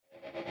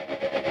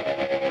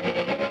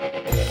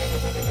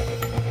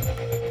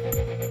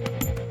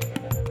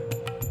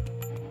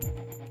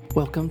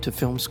Welcome to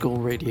Film School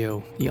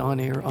Radio, the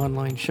on-air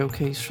online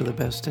showcase for the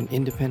best in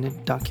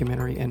independent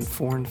documentary and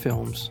foreign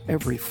films,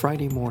 every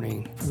Friday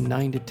morning from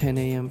 9 to 10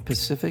 a.m.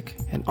 Pacific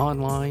and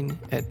online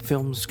at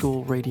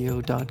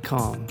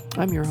filmschoolradio.com.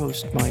 I'm your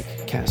host,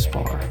 Mike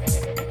Kaspar.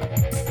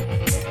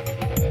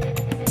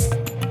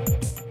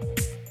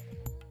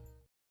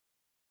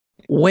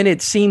 When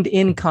it seemed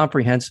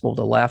incomprehensible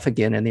to laugh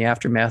again in the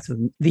aftermath of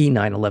the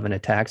 9/11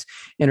 attacks,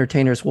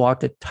 entertainers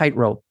walked a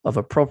tightrope of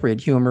appropriate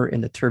humor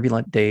in the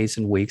turbulent days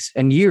and weeks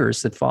and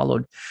years that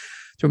followed.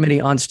 Through many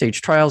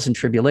onstage trials and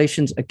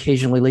tribulations,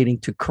 occasionally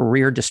leading to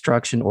career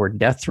destruction or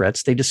death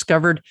threats, they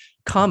discovered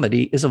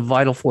comedy is a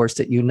vital force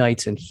that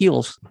unites and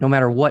heals no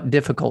matter what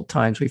difficult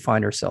times we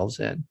find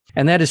ourselves in.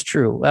 And that is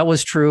true. That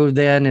was true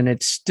then,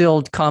 and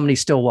comedy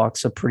still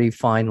walks a pretty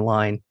fine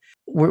line.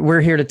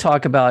 We're here to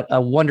talk about a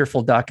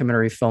wonderful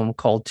documentary film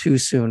called Too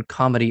Soon: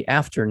 Comedy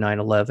After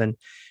 9/11.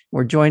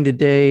 We're joined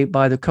today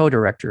by the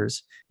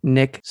co-directors,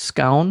 Nick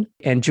Scown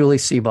and Julie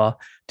Seabaugh.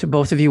 To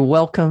both of you,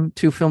 welcome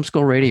to Film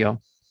School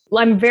Radio.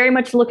 Well, I'm very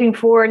much looking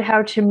forward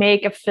how to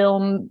make a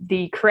film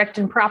the correct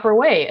and proper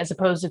way, as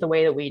opposed to the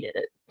way that we did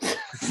it.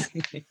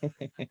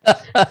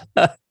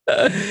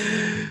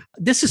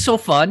 This is so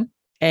fun.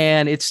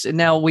 And it's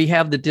now we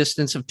have the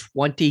distance of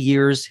 20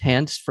 years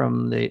hence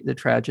from the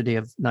tragedy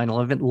of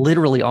 9/11,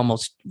 literally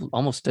almost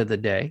to the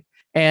day.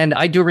 And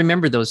I do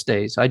remember those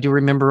days. I do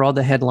remember all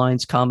the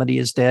headlines: comedy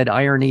is dead,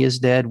 irony is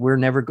dead. We're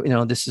never,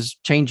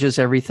 changes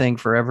everything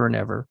forever and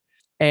ever.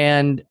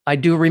 And I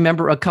do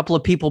remember a couple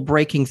of people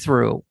breaking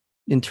through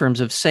in terms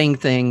of saying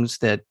things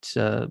that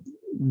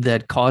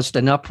caused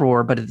an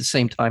uproar, but at the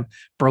same time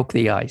broke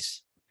the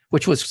ice,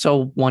 which was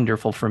so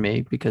wonderful for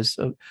me because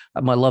of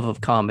my love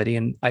of comedy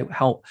and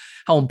how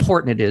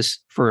important it is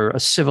for a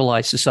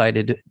civilized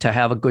society to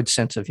have a good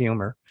sense of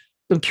humor.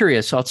 I'm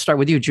curious, I'll start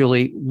with you,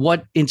 Julie.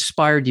 What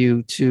inspired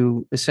you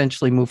to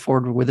essentially move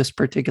forward with this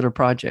particular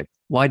project?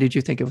 Why did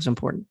you think it was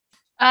important?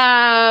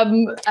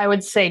 I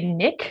would say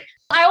Nick.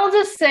 I will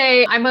just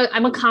say I'm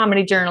a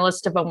comedy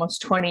journalist of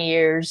almost 20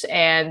 years,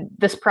 and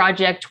this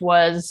project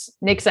was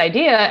Nick's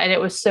idea, and it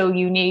was so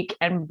unique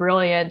and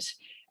brilliant,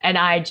 and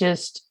I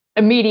just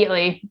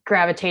immediately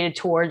gravitated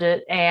toward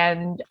it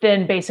and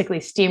then basically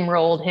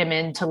steamrolled him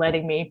into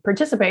letting me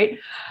participate.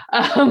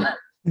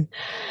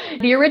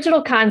 The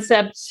original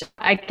concept,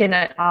 I can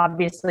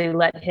obviously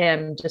let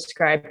him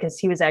describe because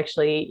he was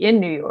actually in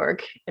New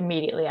York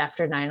immediately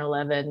after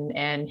 9/11,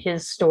 and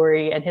his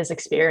story and his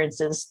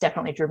experiences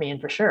definitely drew me in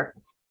for sure.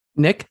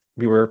 Nick?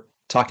 We were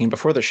talking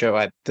before the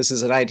show. This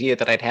is an idea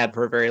that I'd had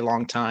for a very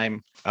long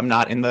time. I'm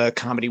not in the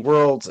comedy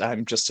world.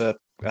 I'm just a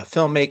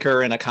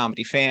filmmaker and a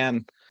comedy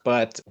fan.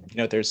 But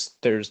there's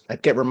I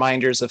get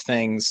reminders of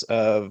things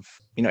of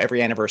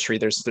every anniversary.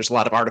 There's a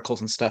lot of articles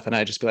and stuff, and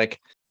I just be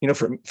like,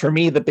 for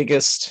me, the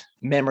biggest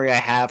memory I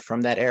have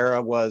from that era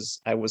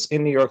was I was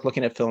in New York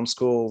looking at film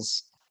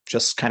schools,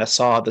 just kind of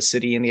saw the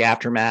city in the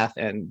aftermath,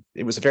 and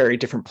it was a very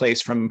different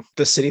place from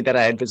the city that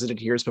I had visited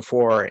years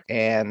before,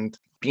 and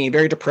being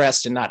very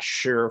depressed and not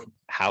sure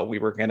how we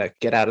were going to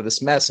get out of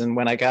this mess. And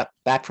when I got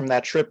back from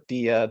that trip,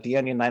 the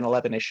Onion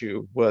 9/11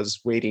 issue was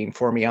waiting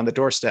for me on the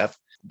doorstep.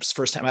 It was the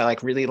first time I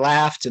really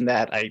laughed, and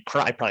that I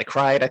probably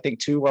cried, I think,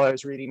 too, while I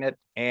was reading it.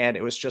 And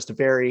it was just a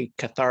very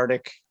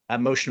cathartic,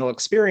 emotional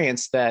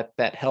experience that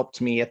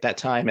helped me at that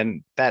time.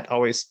 And that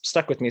always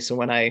stuck with me. So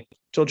when I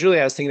told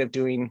Julie I was thinking of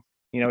doing,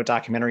 a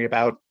documentary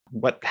about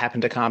what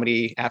happened to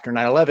comedy after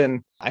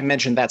 9/11, I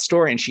mentioned that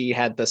story, and she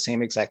had the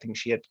same exact thing.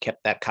 She had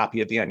kept that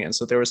copy of The Onion.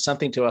 So there was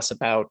something to us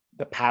about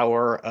the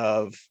power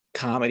of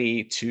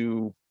comedy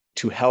to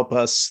help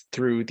us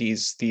through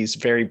these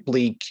very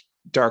bleak,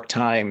 dark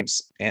times.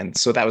 And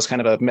so that was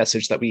kind of a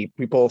message that we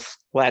both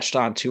latched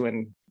onto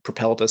and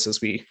propelled us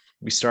as we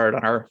started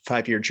on our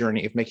 5-year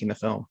journey of making the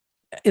film.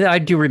 I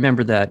do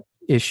remember that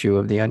issue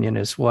of The Onion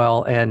as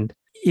well. And,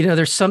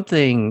 there's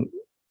something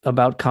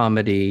about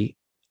comedy.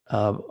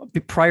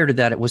 Prior to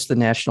that, it was the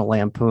National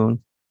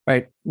Lampoon,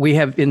 right? We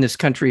have in this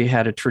country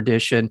had a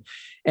tradition.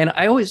 And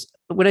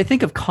when I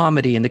think of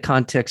comedy in the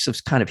context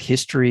of kind of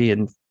history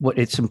and what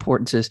its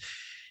importance is,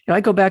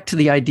 I go back to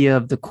the idea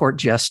of the court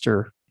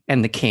jester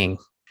and the king.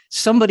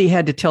 Somebody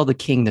had to tell the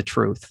king the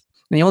truth.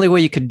 And the only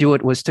way you could do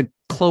it was to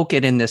cloak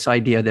it in this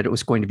idea that it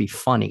was going to be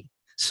funny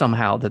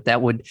somehow,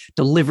 that would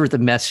deliver the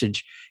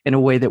message in a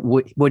way that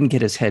wouldn't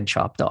get his head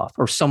chopped off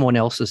or someone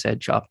else's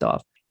head chopped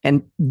off.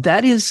 And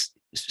that is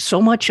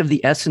so much of the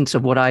essence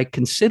of what I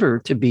consider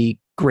to be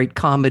great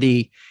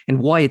comedy and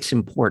why it's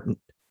important.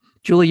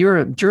 Julie, you're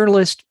a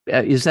journalist.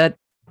 Is that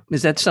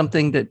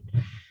something that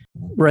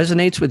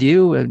resonates with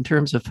you in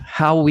terms of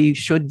how we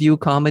should view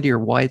comedy or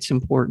why it's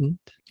important?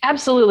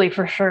 Absolutely,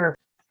 for sure.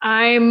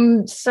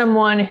 I'm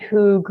someone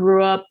who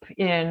grew up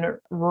in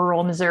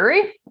rural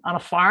Missouri on a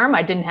farm.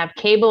 I didn't have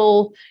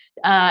cable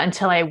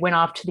until I went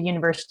off to the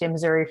University of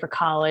Missouri for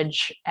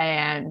college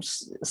and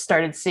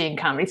started seeing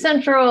Comedy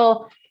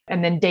Central.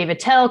 And then Dave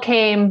Attell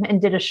came and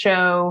did a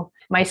show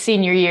my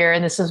senior year.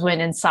 And this is when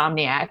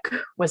Insomniac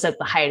was at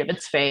the height of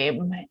its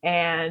fame.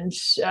 And,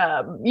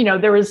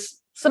 there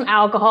was some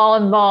alcohol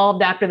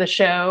involved after the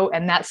show,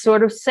 and that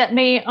sort of set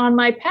me on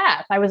my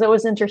path. I was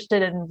always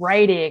interested in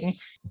writing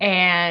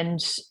and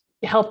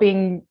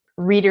helping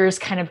readers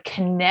kind of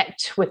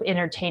connect with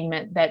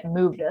entertainment that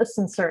moved us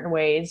in certain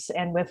ways.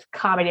 And with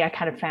comedy, I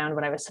kind of found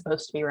what I was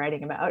supposed to be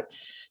writing about.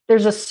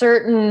 There's a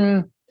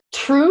certain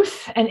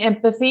truth and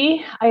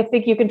empathy I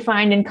think you can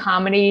find in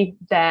comedy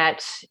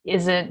that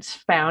isn't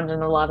found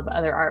in a lot of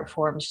other art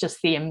forms.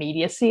 Just the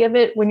immediacy of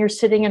it when you're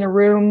sitting in a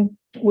room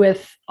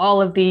with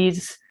all of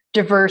these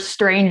diverse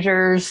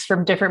strangers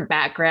from different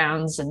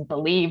backgrounds and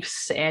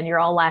beliefs, and you're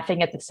all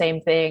laughing at the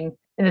same thing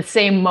in the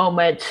same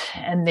moment,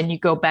 and then you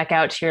go back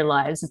out to your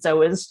lives. It's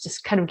always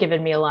just kind of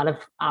given me a lot of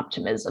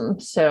optimism.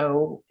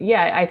 So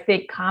yeah, I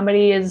think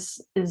comedy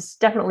is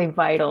definitely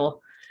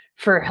vital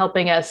for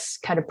helping us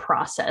kind of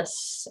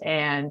process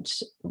and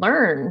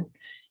learn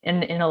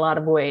in a lot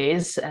of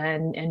ways,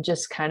 and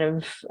just kind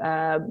of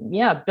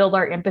build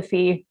our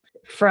empathy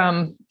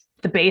from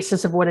the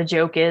basis of what a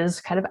joke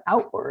is kind of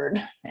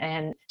outward,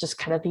 and just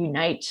kind of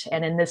unite.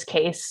 And in this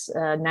case,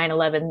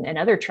 9/11 and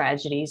other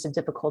tragedies and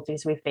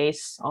difficulties we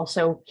face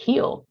also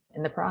heal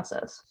in the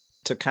process.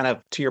 To kind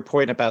of, to your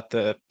point about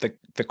the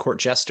court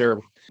jester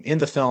in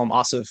the film,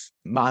 Asif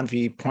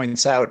Manvi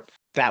points out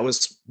that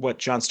was what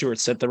Jon Stewart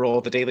said the role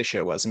of The Daily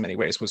Show was in many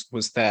ways,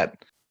 was that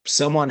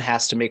someone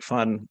has to make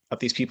fun of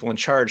these people in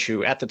charge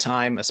who at the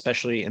time,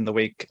 especially in the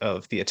wake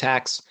of the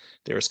attacks,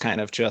 there was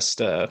kind of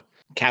just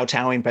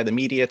kowtowing by the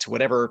media to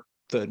whatever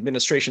the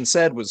administration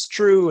said was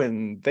true,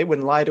 and they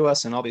wouldn't lie to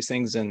us and all these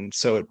things. And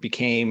so it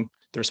became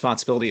the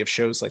responsibility of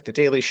shows like The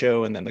Daily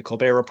Show and then The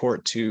Colbert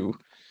Report to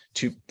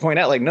point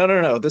out, like,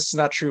 no, this is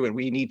not true. And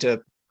we need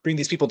to bring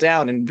these people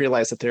down and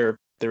realize that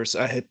there's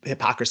a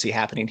hypocrisy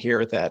happening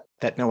here that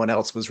no one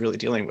else was really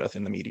dealing with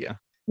in the media.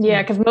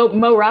 Yeah, because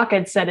Mo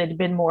Rocket said it had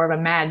been more of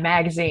a Mad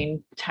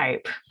Magazine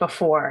type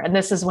before. And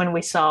this is when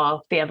we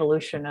saw the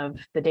evolution of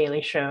The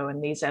Daily Show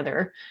and these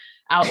other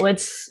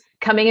outlets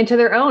coming into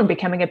their own,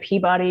 becoming a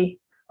Peabody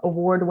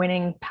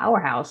award-winning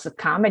powerhouse. If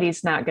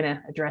comedy's not going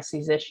to address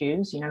these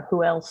issues,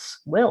 who else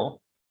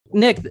will?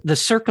 Nick, the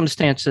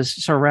circumstances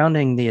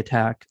surrounding the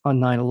attack on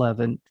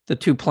 9/11, the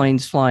two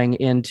planes flying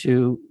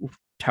into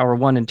Tower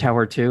 1 and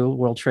Tower 2,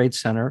 World Trade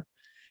Center,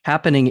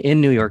 happening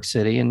in New York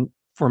City. And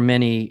for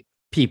many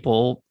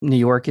people, New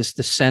York is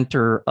the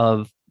center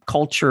of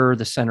culture,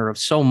 the center of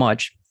so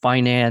much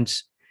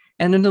finance.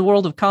 And in the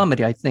world of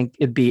comedy, I think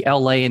it'd be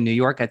LA and New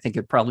York. I think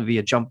it'd probably be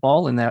a jump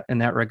ball in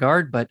that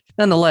regard, but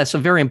nonetheless, a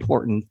very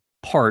important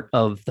part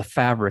of the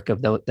fabric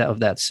of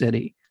that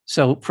city.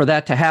 So for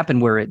that to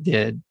happen where it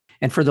did,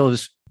 and for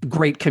those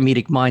great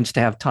comedic minds to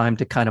have time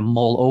to kind of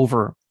mull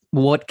over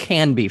what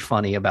can be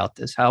funny about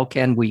this, how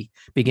can we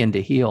begin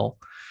to heal,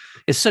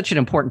 is such an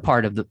important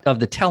part of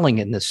the telling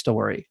in this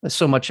story. It's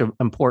so much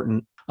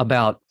important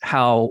about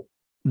how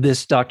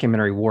this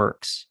documentary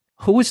works.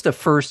 Who was the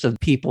first of the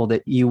people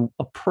that you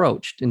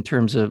approached in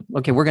terms of,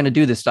 okay, we're going to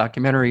do this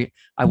documentary,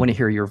 I want to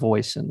hear your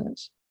voice in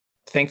this?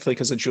 Thankfully,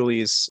 because of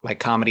Julie's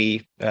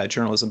comedy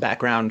journalism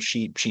background,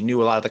 she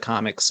knew a lot of the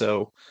comics.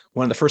 So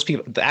one of the first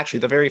people, actually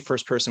the very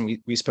first person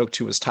we spoke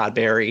to was Todd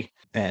Barry.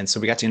 And so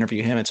we got to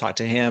interview him and talk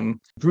to him.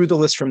 Grew the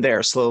list from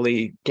there,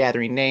 slowly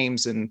gathering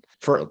names. And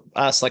for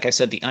us, like I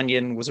said, The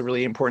Onion was a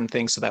really important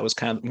thing. So that was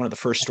kind of one of the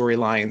first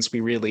storylines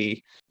we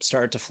really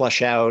started to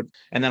flush out.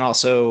 And then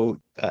also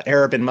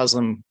Arab and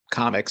Muslim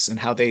comics and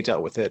how they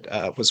dealt with it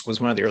was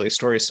one of the early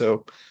stories.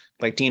 So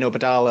like Dino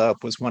Badala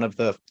was one of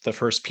the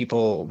first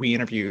people we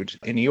interviewed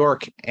in New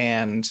York.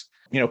 And,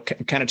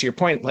 kind of to your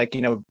point,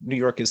 New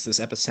York is this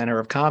epicenter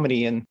of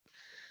comedy. And,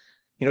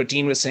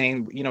 Dean was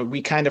saying,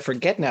 we kind of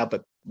forget now,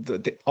 but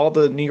all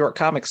the New York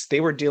comics,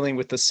 they were dealing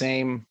with the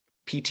same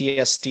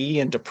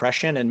PTSD and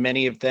depression. And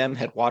many of them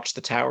had watched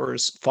the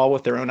towers fall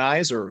with their own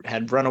eyes or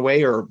had run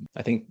away, or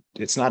I think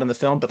it's not in the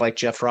film, but like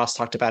Jeff Ross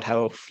talked about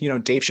how,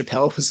 Dave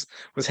Chappelle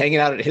was hanging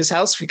out at his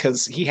house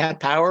because he had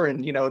power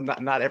and,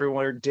 not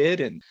everyone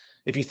did. And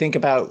if you think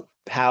about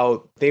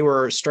how they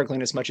were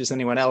struggling as much as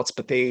anyone else,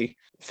 but they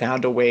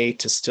found a way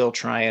to still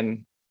try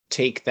and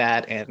take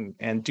that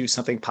and do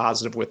something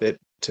positive with it,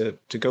 to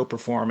go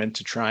perform and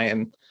to try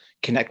and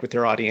connect with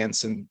their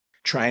audience and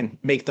try and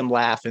make them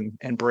laugh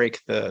and break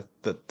the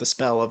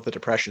spell of the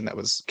depression that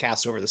was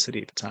cast over the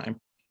city at the time.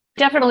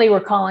 Definitely,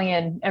 we're calling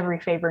in every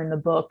favor in the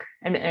book.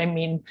 And I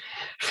mean,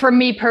 for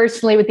me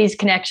personally, with these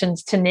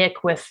connections to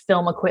Nick with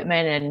film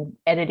equipment and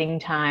editing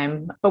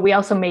time, but we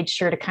also made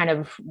sure to kind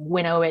of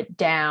winnow it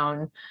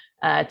down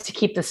to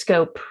keep the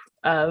scope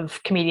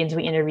of comedians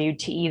we interviewed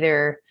to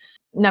either,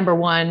 number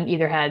one,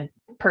 either had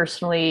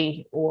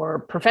personally or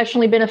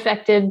professionally been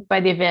affected by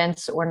the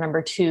events, or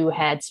number two,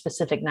 had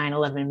specific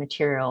 9/11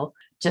 material,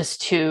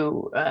 just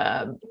to,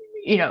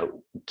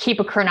 keep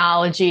a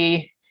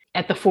chronology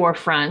at the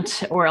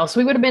forefront, or else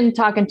we would have been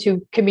talking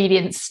to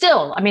comedians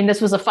still. I mean, this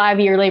was a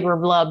 5-year labor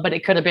of love, but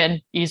it could have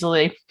been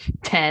easily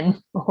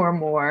 10 or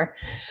more.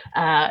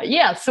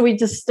 So we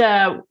just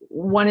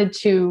wanted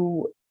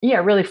to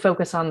really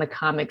focus on the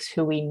comics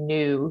who we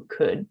knew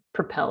could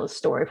propel a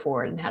story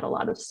forward and had a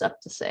lot of stuff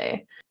to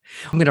say.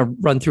 I'm going to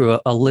run through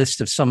a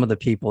list of some of the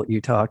people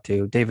you talked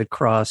to: David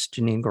Cross,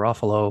 Janine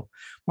Garofalo,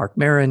 Mark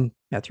Maron,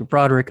 Matthew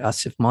Broderick,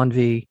 Asif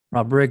Manvi,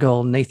 Rob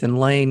Riggle, Nathan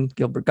Lane,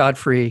 Gilbert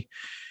Godfrey,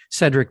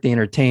 Cedric the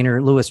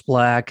Entertainer, Lewis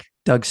Black,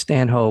 Doug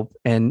Stanhope,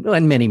 and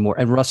many more,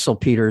 and Russell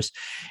Peters.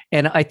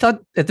 And I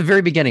thought at the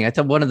very beginning, I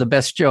thought one of the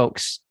best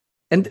jokes,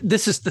 and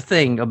this is the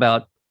thing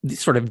about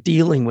sort of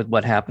dealing with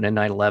what happened in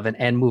 9/11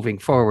 and moving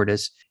forward,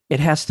 is it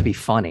has to be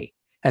funny.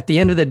 At the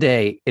end of the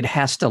day, it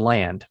has to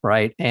land,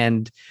 right?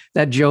 And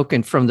that joke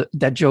from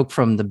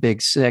the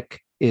Big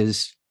Sick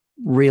is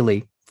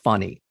really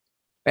funny.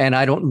 And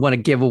I don't want to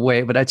give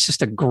away, but it's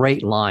just a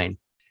great line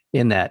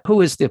in that.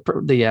 Who is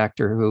the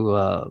actor who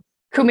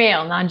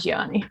Kumail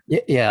Nanjiani.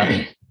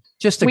 Yeah.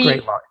 Just a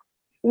great line.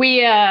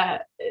 We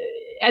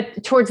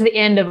towards the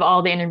end of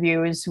all the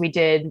interviews we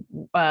did,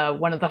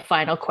 one of the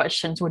final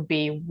questions would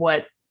be,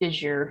 what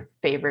is your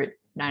favorite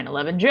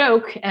 9/11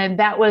 joke? And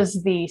that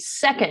was the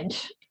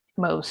second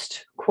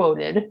most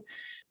quoted.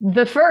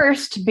 The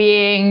first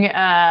being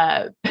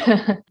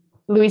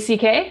Louis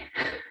C.K.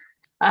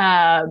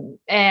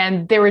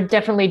 And there were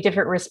definitely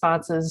different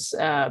responses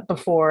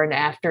before and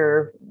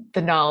after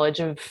the knowledge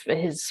of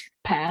his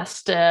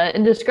past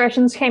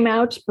indiscretions came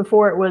out.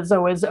 Before it was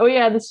always, oh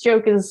yeah, this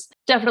joke is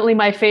definitely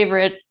my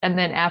favorite. And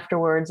then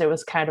afterwards it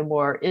was kind of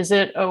more, is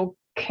it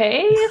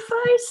okay if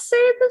I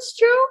say this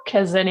joke?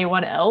 Has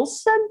anyone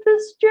else said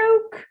this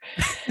joke?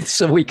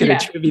 So we can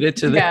attribute it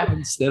to them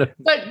instead of.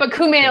 But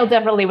Kumail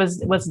definitely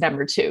was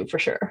number two for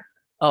sure.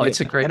 Oh,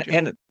 it's a great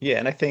joke.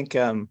 And I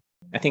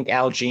think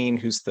Al Jean,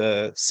 who's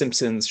the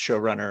Simpsons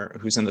showrunner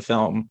who's in the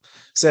film,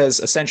 says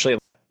essentially,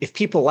 if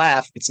people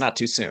laugh, it's not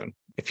too soon.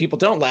 If people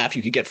don't laugh,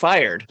 you could get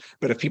fired.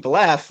 But if people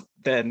laugh,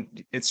 then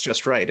it's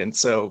just right. And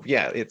so,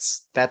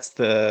 that's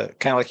the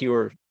kind of, like you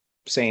were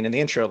saying in the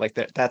intro, like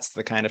that's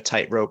the kind of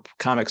tightrope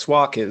comics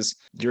walk, is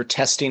you're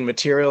testing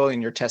material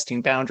and you're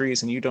testing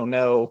boundaries, and you don't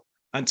know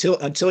until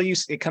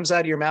it comes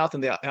out of your mouth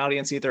and the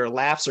audience either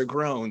laughs or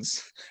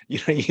groans, you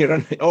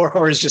don't,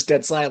 or is just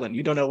dead silent.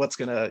 You don't know what's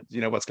gonna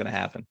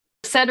happen.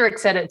 Cedric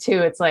said it too.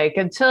 It's like,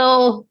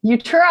 until you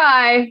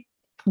try,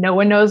 no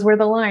one knows where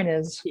the line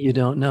is. You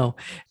don't know.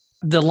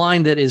 The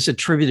line that is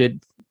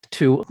attributed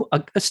to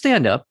a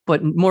stand-up,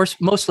 but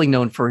mostly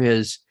known for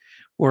his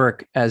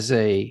work as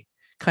a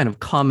kind of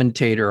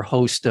commentator,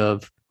 host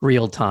of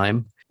Real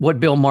Time. What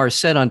Bill Maher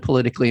said on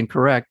Politically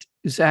Incorrect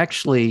is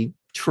actually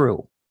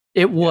true.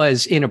 It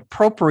was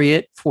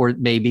inappropriate for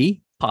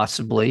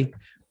possibly,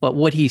 but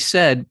what he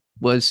said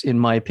was, in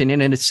my opinion,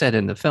 and it's said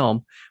in the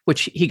film,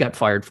 which he got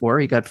fired for.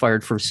 He got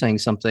fired for saying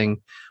something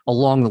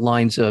along the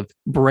lines of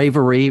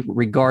bravery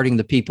regarding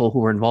the people who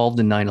were involved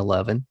in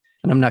 9/11.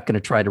 And I'm not going to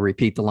try to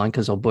repeat the line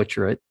because I'll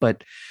butcher it,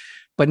 but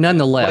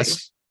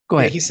nonetheless, go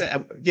ahead. He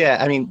said,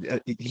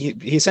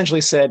 he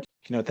essentially said,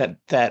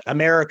 that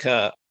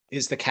America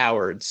is the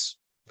cowards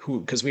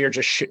because we are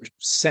just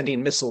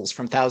sending missiles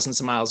from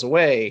thousands of miles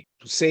away.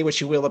 Say what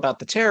you will about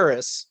the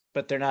terrorists,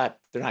 but they're not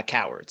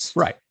cowards.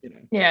 Right.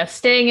 Yeah.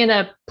 Staying in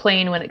a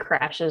plane when it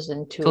crashes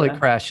into a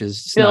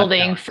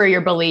building for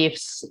your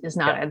beliefs is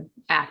not an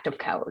act of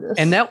cowardice.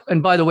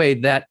 And by the way,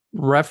 that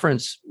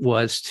reference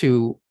was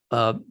to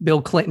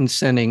Bill Clinton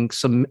sending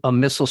a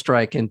missile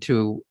strike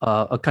into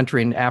a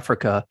country in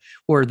Africa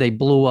where they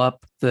blew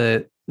up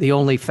the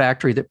only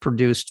factory that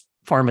produced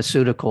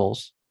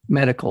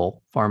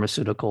medical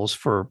pharmaceuticals,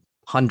 for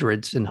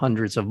hundreds and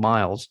hundreds of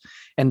miles,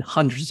 and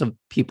hundreds of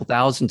people,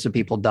 thousands of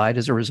people died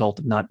as a result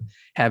of not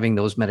having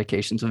those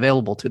medications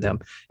available to them.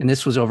 And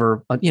this was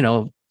over,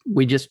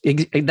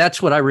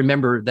 that's what I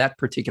remember that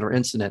particular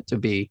incident to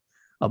be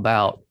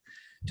about.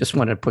 Just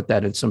wanted to put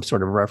that in some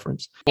sort of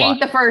reference.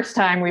 Ain't the first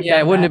time we've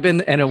it wouldn't have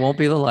been, and it won't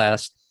be the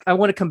last. I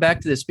want to come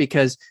back to this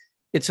because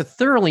it's a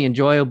thoroughly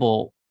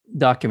enjoyable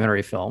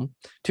documentary film,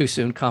 Too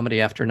Soon,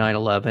 Comedy After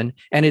 9/11,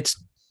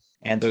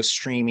 and those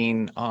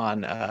streaming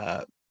on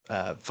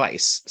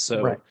Vice.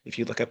 So if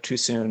you look up Too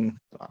Soon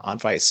on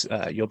Vice,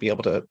 you'll be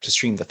able to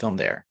stream the film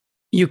there.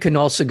 You can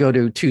also go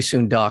to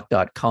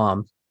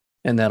toosoondoc.com,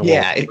 and that'll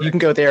you can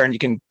go there,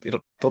 and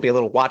there'll be a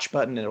little watch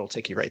button, and it'll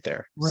take you right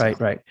there.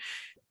 Right.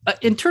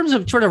 In terms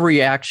of sort of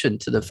reaction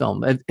to the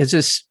film, is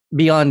this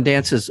beyond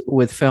Dances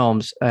with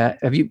Films?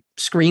 Have you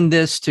screened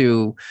this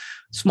to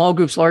small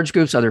groups, large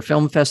groups, other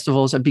film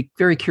festivals? I'd be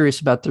very curious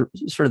about the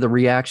sort of the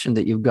reaction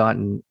that you've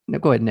gotten.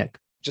 Go ahead, Nick.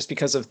 Just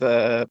because of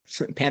the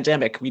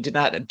pandemic, we did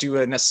not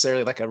do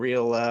necessarily like a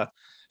real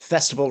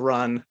festival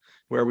run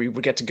where we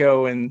would get to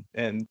go and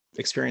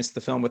experience the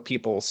film with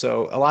people.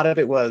 So a lot of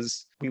it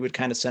was, we would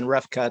kind of send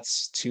rough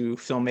cuts to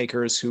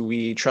filmmakers who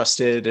we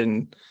trusted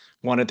and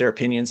wanted their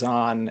opinions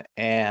on.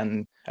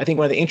 And I think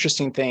one of the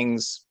interesting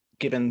things,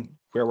 given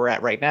where we're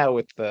at right now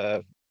with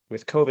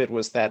COVID,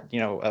 was that,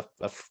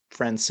 a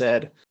friend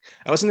said,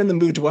 I wasn't in the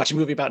mood to watch a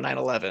movie about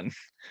 9/11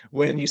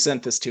 when you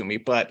sent this to me,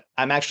 but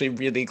I'm actually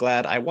really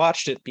glad I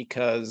watched it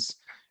because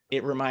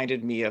it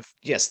reminded me of,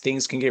 yes,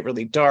 things can get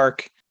really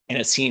dark. and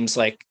it seems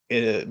like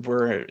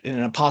we're in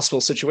an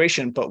impossible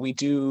situation, but we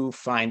do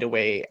find a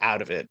way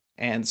out of it.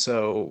 And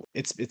so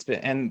it's been,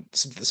 and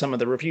some of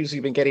the reviews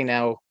we've been getting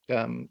now,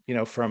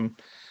 from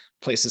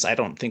places I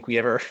don't think we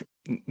ever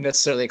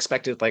necessarily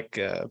expected, like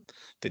the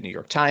New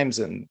York Times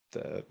and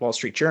the Wall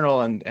Street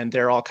Journal, and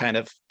they're all kind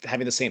of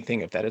having the same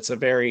thing of that. It's a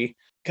very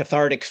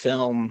cathartic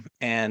film,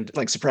 and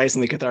like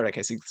surprisingly cathartic,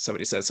 I think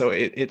somebody said. So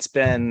it's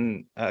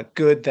been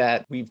good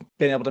that we've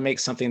been able to make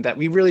something that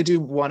we really do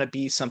want to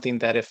be something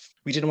that if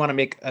we didn't want to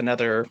make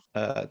another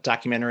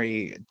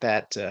documentary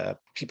that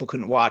people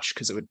couldn't watch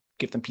because it would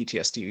give them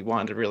PTSD, we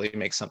wanted to really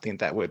make something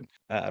that would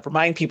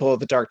remind people of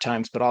the dark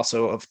times, but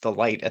also of the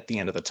light at the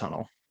end of the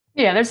tunnel.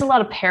 Yeah, there's a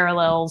lot of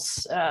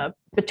parallels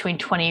between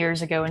 20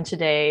 years ago and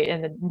today,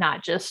 and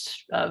not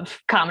just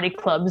of comedy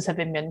clubs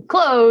having been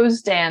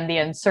closed and the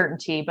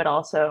uncertainty, but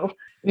also,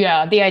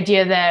 yeah, the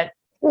idea that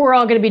we're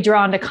all going to be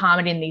drawn to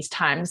comedy in these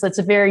times. That's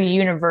a very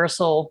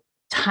universal,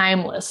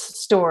 timeless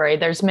story.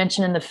 There's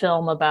mention in the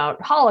film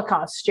about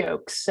Holocaust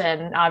jokes,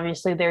 and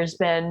obviously there's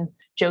been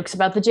jokes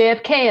about the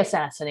JFK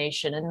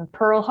assassination and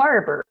Pearl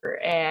Harbor.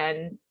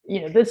 And,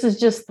 this is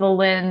just the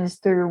lens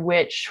through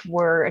which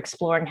we're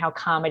exploring how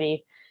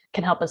comedy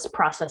can help us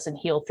process and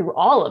heal through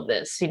all of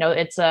this.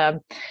 It's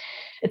a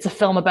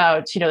film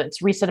about,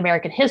 it's recent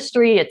American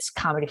history, it's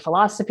comedy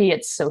philosophy,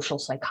 it's social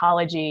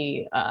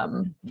psychology.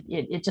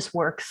 It just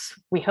works,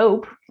 we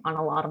hope, on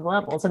a lot of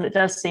levels. And it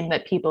does seem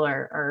that people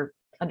are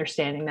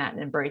understanding that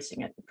and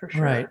embracing it for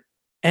sure. Right.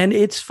 And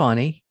it's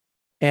funny.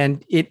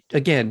 And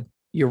again,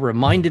 you're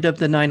reminded of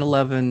the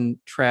 9/11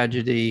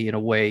 tragedy in a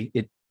way.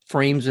 It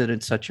frames it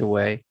in such a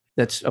way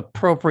that's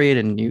appropriate,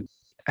 and you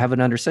have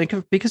an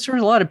understanding, because there are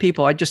a lot of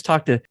people. I just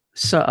talked to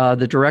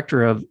the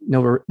director of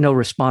No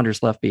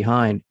Responders Left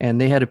Behind,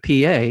 and they had a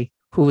PA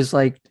who was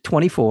like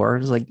 24. It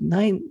was like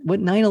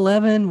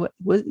 9/11?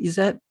 What is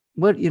that?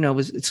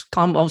 It's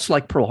almost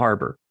like Pearl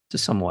Harbor to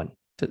someone,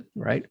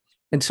 right?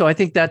 And so I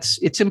think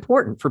it's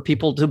important for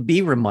people to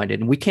be reminded,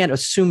 and we can't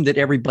assume that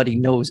everybody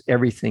knows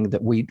everything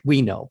that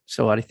we know.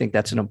 So I think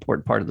that's an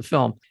important part of the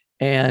film.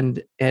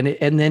 And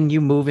then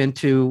you move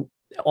into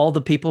all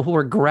the people who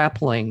are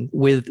grappling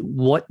with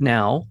what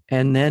now,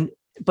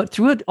 but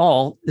through it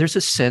all, there's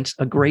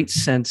a great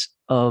sense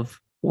of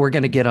we're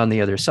going to get on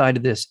the other side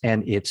of this,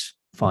 and it's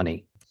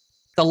funny.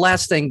 The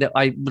last thing that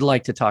I would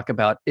like to talk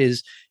about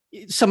is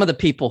some of the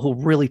people who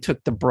really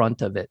took the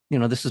brunt of it.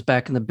 This is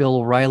back in the Bill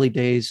O'Reilly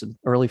days and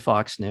early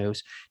Fox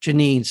News.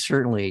 Janine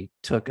certainly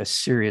took a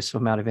serious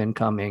amount of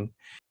incoming.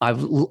 I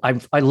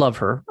love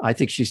her. I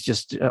think she's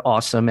just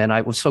awesome. And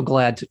I was so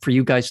glad for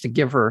you guys to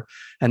give her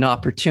an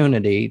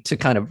opportunity to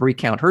kind of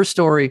recount her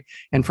story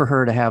and for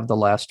her to have the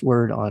last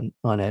word on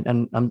it.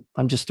 And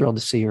I'm just thrilled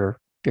to see her,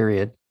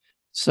 period.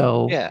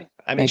 So yeah,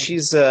 I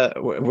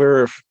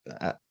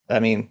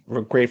mean,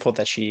 we're grateful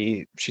that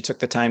she took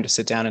the time to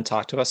sit down and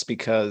talk to us,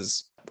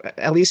 because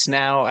at least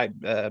now,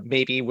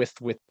 maybe with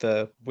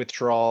the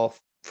withdrawal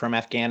from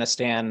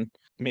Afghanistan,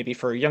 maybe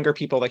for younger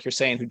people, like you're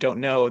saying, who don't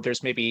know,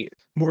 there's maybe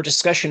more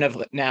discussion of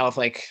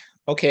like,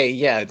 okay,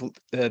 yeah,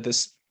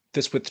 this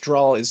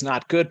withdrawal is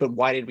not good, but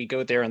why did we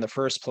go there in the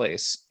first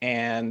place?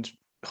 And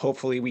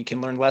hopefully we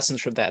can learn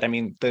lessons from that. I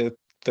mean, the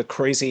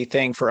crazy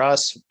thing for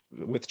us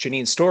with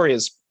Janine's story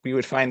is we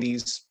would find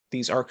these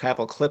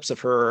archival clips of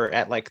her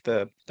at like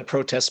the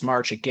protest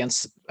march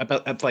against there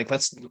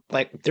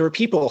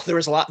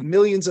was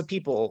millions of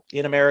people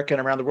in America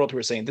and around the world who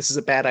were saying this is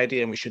a bad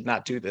idea and we should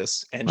not do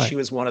this. And right. She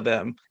was one of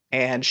them.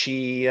 And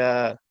she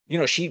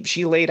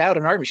laid out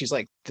an argument. She's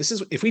like,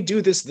 if we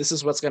do this, this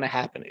is what's going to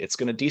happen. It's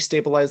going to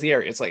destabilize the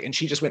area. It's like, and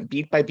she just went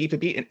beat by beat by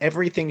beat, and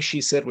everything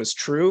she said was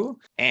true.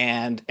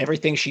 And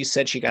everything she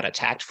said, she got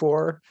attacked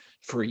for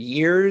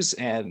years,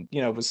 and,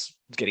 was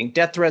getting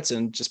death threats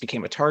and just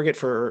became a target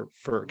for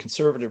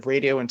conservative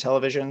radio and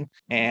television.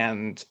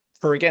 And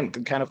for, again,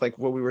 kind of like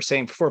what we were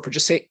saying before, for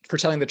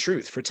telling the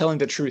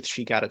truth,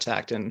 she got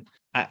attacked. And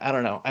I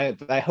don't know.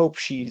 I hope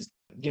she's,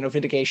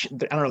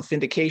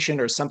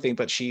 vindication or something,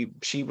 but she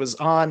was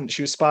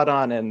spot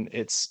on. And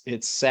it's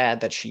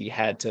sad that she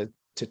had to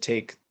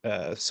take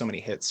so many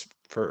hits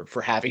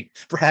for having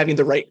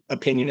the right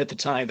opinion at the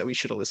time that we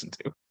should have listened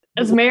to.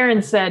 As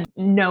Marin said,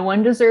 no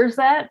one deserves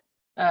that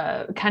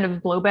kind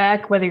of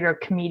blowback, whether you're a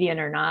comedian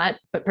or not,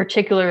 but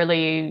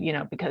particularly,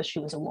 because she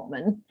was a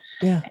woman.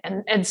 Yeah.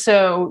 And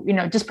so,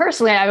 just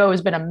personally, I've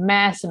always been a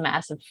massive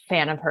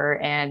fan of her,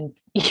 and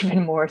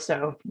even more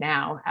so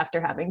now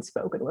after having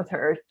spoken with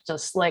her,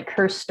 just like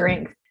her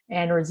strength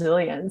and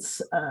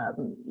resilience.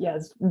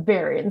 Is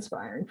very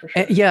inspiring for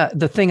sure. Yeah.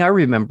 The thing I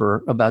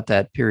remember about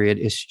that period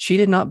is she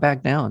did not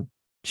back down.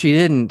 She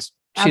didn't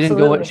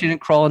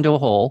crawl into a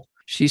hole.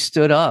 She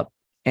stood up.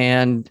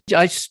 And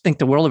I just think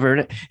the world of her.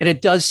 And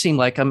it does seem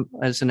like, I'm,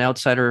 as an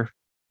outsider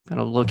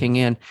kind of looking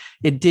in,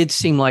 it did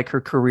seem like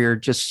her career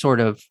just sort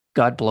of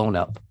got blown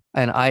up.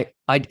 And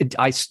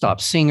I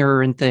stopped seeing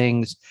her in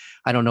things.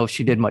 I don't know if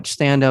she did much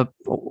stand up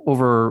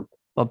over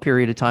a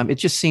period of time. It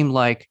just seemed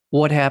like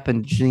what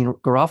happened to Janeane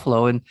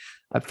Garofalo. And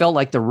I felt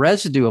like the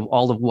residue of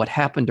all of what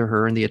happened to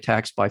her and the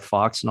attacks by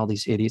Fox and all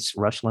these idiots,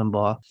 Rush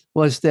Limbaugh,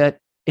 was that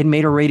it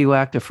made her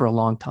radioactive for a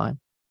long time.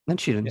 And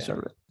she didn't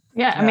deserve it.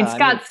 Yeah, I mean,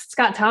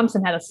 Scott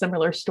Thompson had a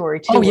similar story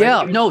too. Oh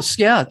yeah,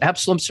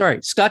 absolutely. I'm sorry,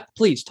 Scott.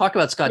 Please talk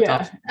about Scott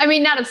Thompson. I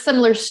mean, not a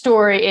similar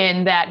story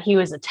in that he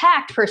was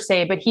attacked per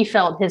se, but he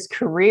felt his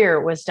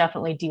career was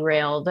definitely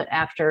derailed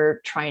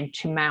after trying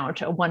to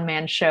mount a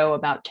one-man show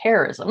about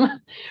terrorism,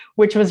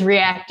 which was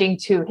reacting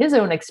to his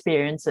own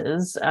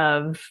experiences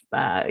of,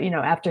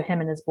 after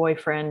him and his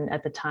boyfriend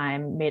at the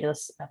time made a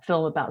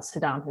film about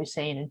Saddam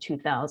Hussein in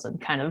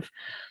 2000, kind of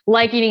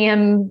likening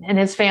him and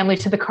his family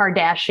to the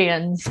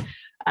Kardashians.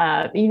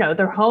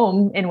 Their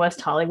home in West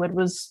Hollywood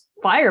was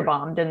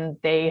firebombed and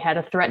they had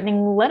a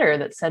threatening letter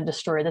that said,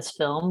 destroy this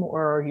film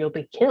or you'll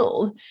be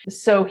killed.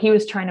 So he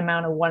was trying to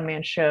mount a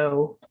one-man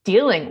show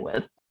dealing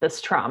with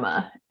this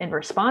trauma in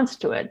response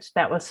to it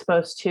that was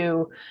supposed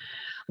to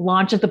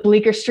launch at the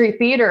Bleecker Street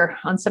Theater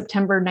on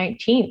September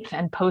 19th,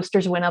 and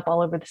posters went up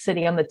all over the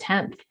city on the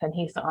 10th. And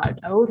he thought,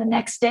 the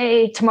next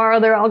day, tomorrow,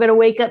 they're all going to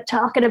wake up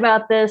talking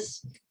about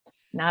this.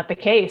 Not the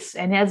case.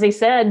 And as he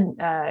said,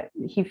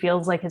 he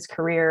feels like his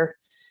career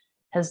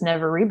has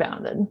never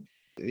rebounded.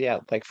 Yeah,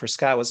 like for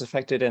Scott was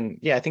affected. And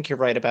yeah, I think you're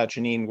right about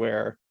Janine,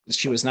 where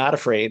she was not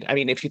afraid. I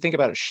mean, if you think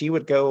about it, she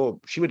would go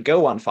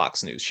on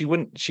Fox News. She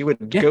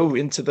would go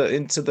into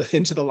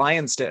the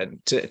lion's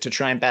den to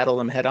try and battle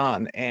them head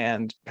on.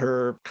 And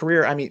her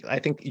career, I mean, I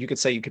think you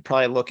could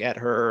probably look at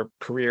her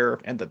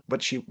career and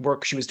what she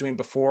was doing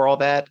before all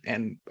that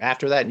and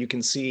after that, and you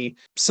can see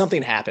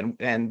something happened.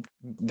 And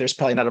there's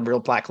probably not a real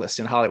blacklist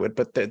in Hollywood,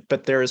 but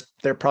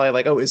they're probably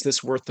like, oh, is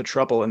this worth the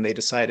trouble? And they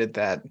decided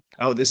that,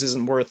 oh, this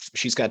isn't worth.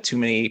 She's got too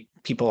many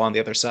people on the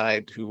other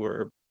side who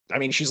were. I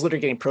mean, she's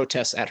literally getting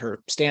protests at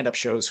her stand-up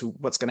shows.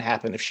 What's going to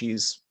happen if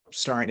she's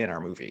starring in our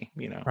movie?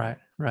 Right.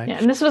 Yeah,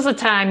 and this was a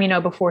time,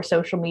 before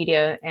social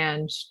media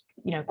and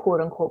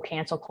quote unquote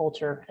cancel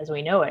culture as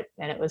we know it,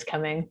 and it was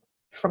coming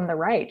from the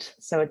right.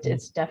 So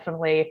it's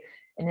definitely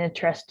an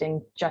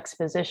interesting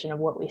juxtaposition of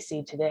what we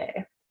see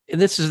today. And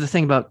this is the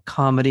thing about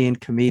comedy and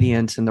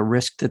comedians and the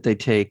risk that they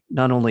take,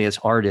 not only as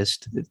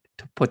artists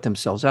to put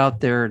themselves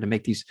out there to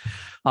make these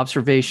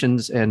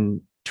observations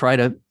and try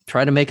to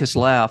make us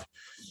laugh.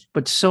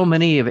 But so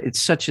many of it,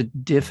 it's such a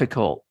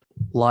difficult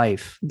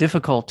life,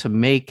 difficult to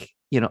make,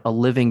 a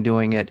living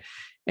doing it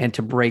and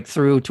to break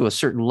through to a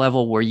certain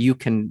level where you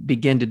can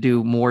begin to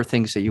do more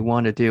things that you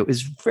want to do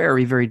is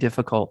very, very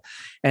difficult.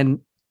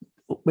 And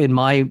in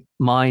my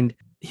mind,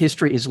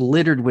 history is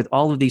littered with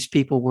all of these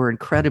people who were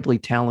incredibly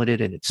talented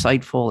and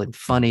insightful and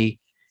funny,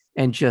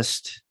 and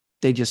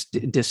they just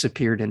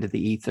disappeared into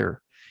the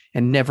ether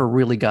and never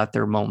really got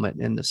their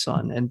moment in the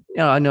sun. And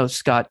I know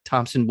Scott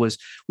Thompson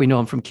we know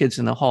him from Kids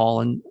in the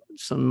Hall and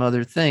some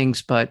other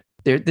things, but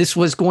this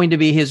was going to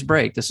be his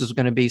break. This was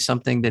going to be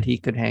something that he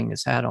could hang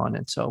his hat on.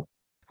 And so,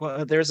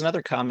 well, there's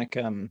another comic,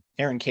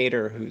 Aaron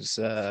Cater,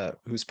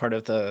 who's part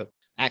of the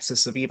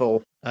Axis of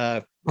Evil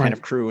kind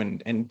of crew,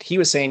 and he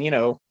was saying,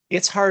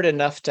 it's hard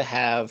enough to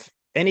have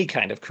any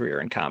kind of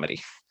career in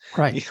comedy,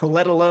 right?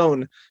 Let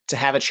alone to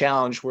have a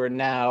challenge where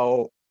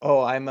now,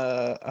 I'm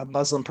a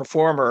Muslim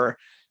performer.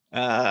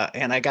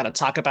 And I got to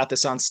talk about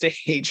this on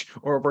stage,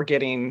 or we're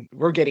getting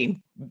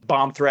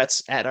bomb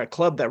threats at a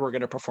club that we're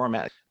going to perform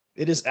at.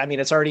 It is, I mean,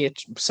 it's already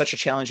such a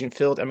challenging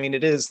field. I mean,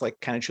 it is, like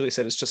kind of Julie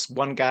said, it's just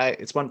one guy,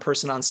 it's one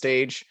person on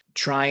stage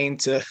trying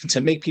to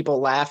make people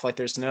laugh. Like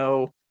there's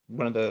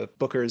one of the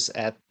bookers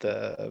at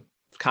the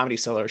Comedy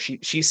Cellar,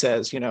 she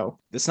says,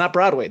 it's not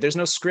Broadway. There's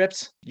no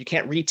script. You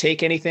can't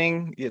retake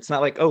anything. It's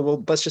not like, oh,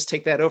 well, let's just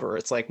take that over.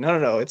 It's like,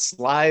 no, it's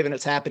live and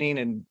it's happening.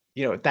 And,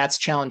 that's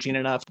challenging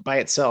enough by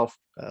itself,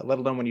 let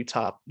alone when you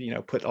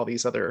put all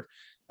these other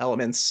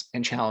elements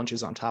and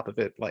challenges on top of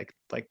it, like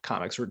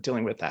comics were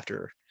dealing with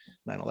after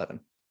 9/11.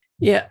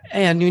 Yeah.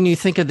 And when you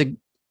think of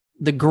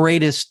the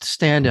greatest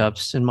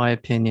stand-ups, in my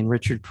opinion,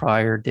 Richard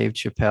Pryor, Dave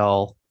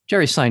Chappelle,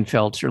 Jerry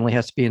Seinfeld certainly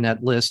has to be in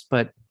that list,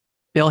 but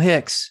Bill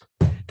Hicks.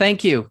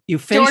 Thank you. You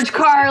George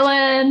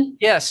Carlin.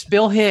 Yes,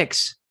 Bill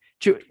Hicks.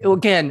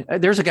 Again,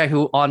 there's a guy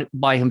who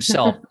by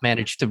himself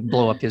managed to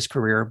blow up his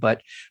career,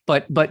 but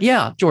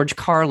yeah, George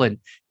Carlin.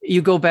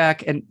 You go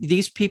back and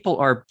these people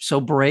are so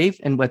brave.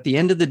 And at the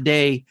end of the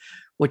day,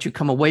 what you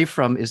come away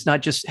from is not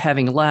just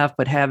having a laugh,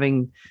 but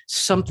having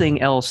something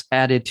else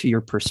added to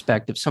your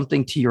perspective,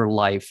 something to your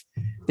life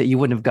that you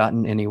wouldn't have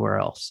gotten anywhere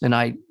else. And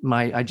I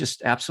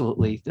just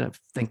absolutely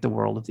think the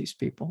world of these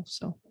people.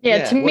 So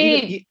to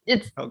me,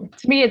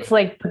 it's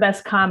like the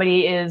best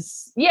comedy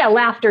is,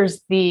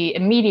 laughter's the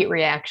immediate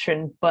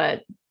reaction,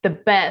 but the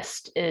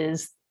best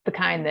is the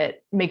kind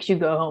that makes you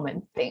go home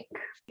and think.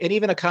 And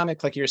even a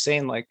comic like you're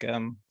saying, like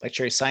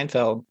Jerry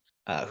Seinfeld,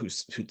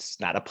 who's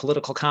not a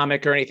political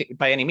comic or anything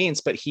by any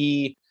means, but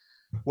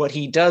what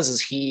he does is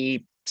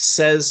he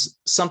says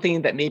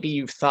something that maybe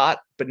you've thought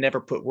but never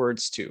put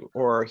words to,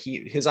 or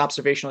his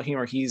observational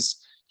humor, he's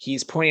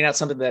he's pointing out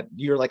something that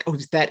you're like, oh,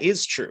 that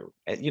is true,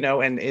 and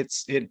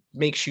it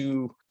makes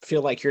you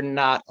feel like you're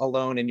not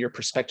alone in your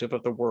perspective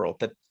of the world.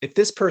 That if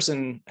this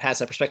person has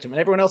that perspective and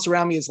everyone else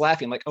around me is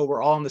laughing, like, oh,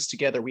 we're all in this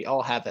together. We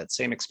all have that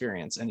same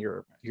experience, and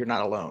you're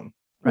not alone.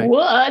 Right.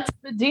 What's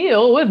the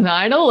deal with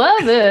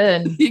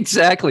 9/11?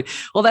 Exactly.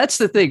 Well, that's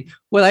the thing.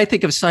 When I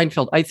think of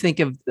Seinfeld, I think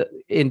of,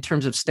 in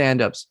terms of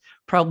stand-ups,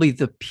 probably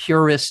the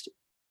purest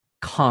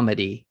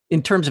comedy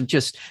in terms of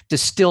just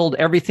distilled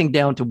everything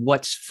down to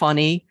what's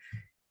funny.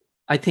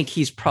 I think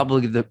he's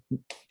probably the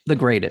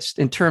greatest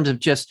in terms of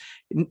just,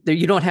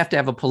 you don't have to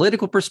have a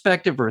political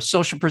perspective or a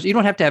social person. You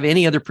don't have to have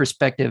any other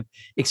perspective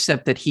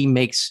except that he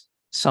makes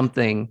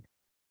something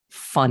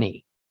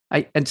funny.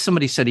 And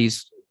somebody said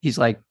he's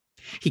like,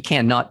 he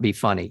cannot be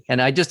funny. And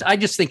I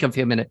just think of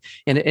him in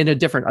a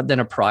different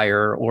than a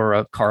Pryor or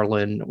a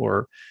Carlin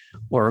or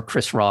a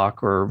Chris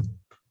Rock or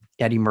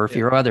Eddie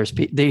Murphy or others.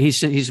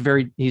 He's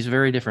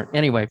very different.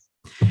 Anyway,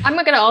 I'm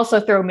going to also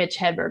throw Mitch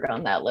Hedberg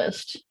on that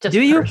list.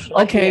 Do you?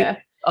 Okay. Yeah.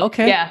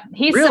 Okay. Yeah,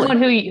 he's Really?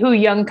 someone who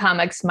young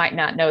comics might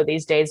not know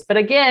these days. But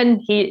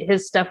again,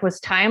 his stuff was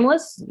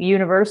timeless,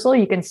 universal.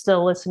 You can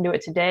still listen to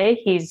it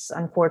today. He's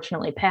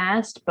unfortunately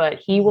passed, but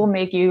he will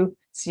make you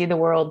see the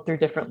world through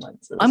different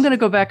lenses. I'm going to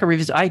go back and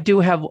revisit. I do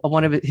have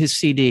one of his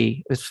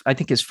CD. I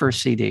think his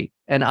first CD,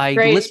 and I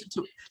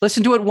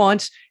listened to it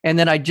once, and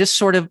then I just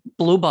sort of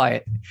blew by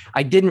it.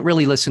 I didn't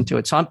really listen to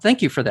it, so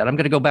thank you for that. I'm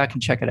going to go back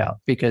and check it out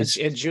because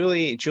and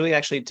Julie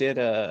actually did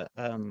a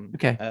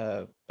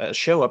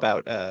show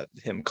about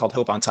him called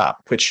Hope on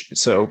Top.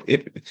 So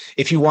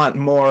if you want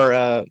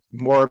more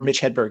Mitch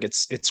Hedberg,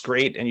 it's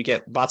great, and you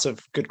get lots of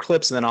good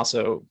clips, and then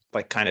also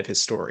like kind of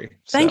his story.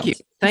 Thank you.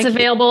 It's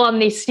available on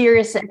the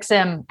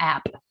SiriusXM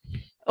app.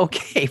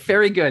 Okay,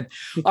 very good.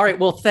 All right.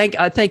 Well, thank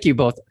you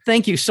both.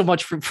 Thank you so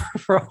much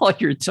for all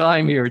your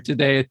time here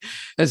today,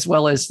 as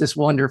well as this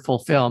wonderful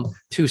film,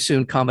 Too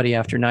Soon: Comedy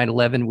After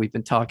 9/11. We've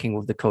been talking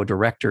with the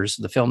co-directors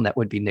of the film. That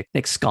would be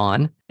Nick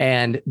Scon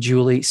and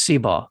Julie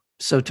Seabaugh.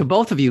 So to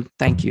both of you,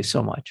 thank you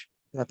so much.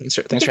 Yeah, thanks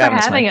for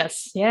having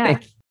us. Yeah.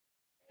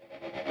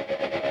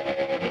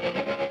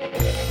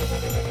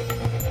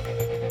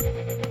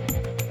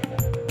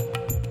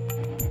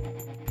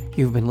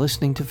 You've been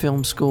listening to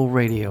Film School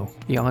Radio,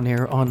 the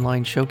on-air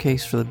online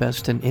showcase for the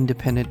best in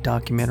independent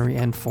documentary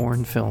and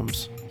foreign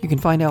films. You can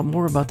find out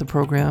more about the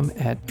program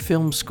at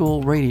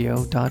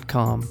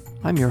filmschoolradio.com.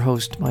 I'm your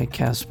host, Mike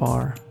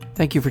Kaspar.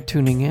 Thank you for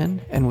tuning in,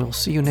 and we'll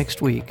see you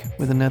next week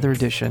with another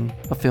edition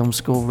of Film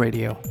School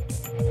Radio.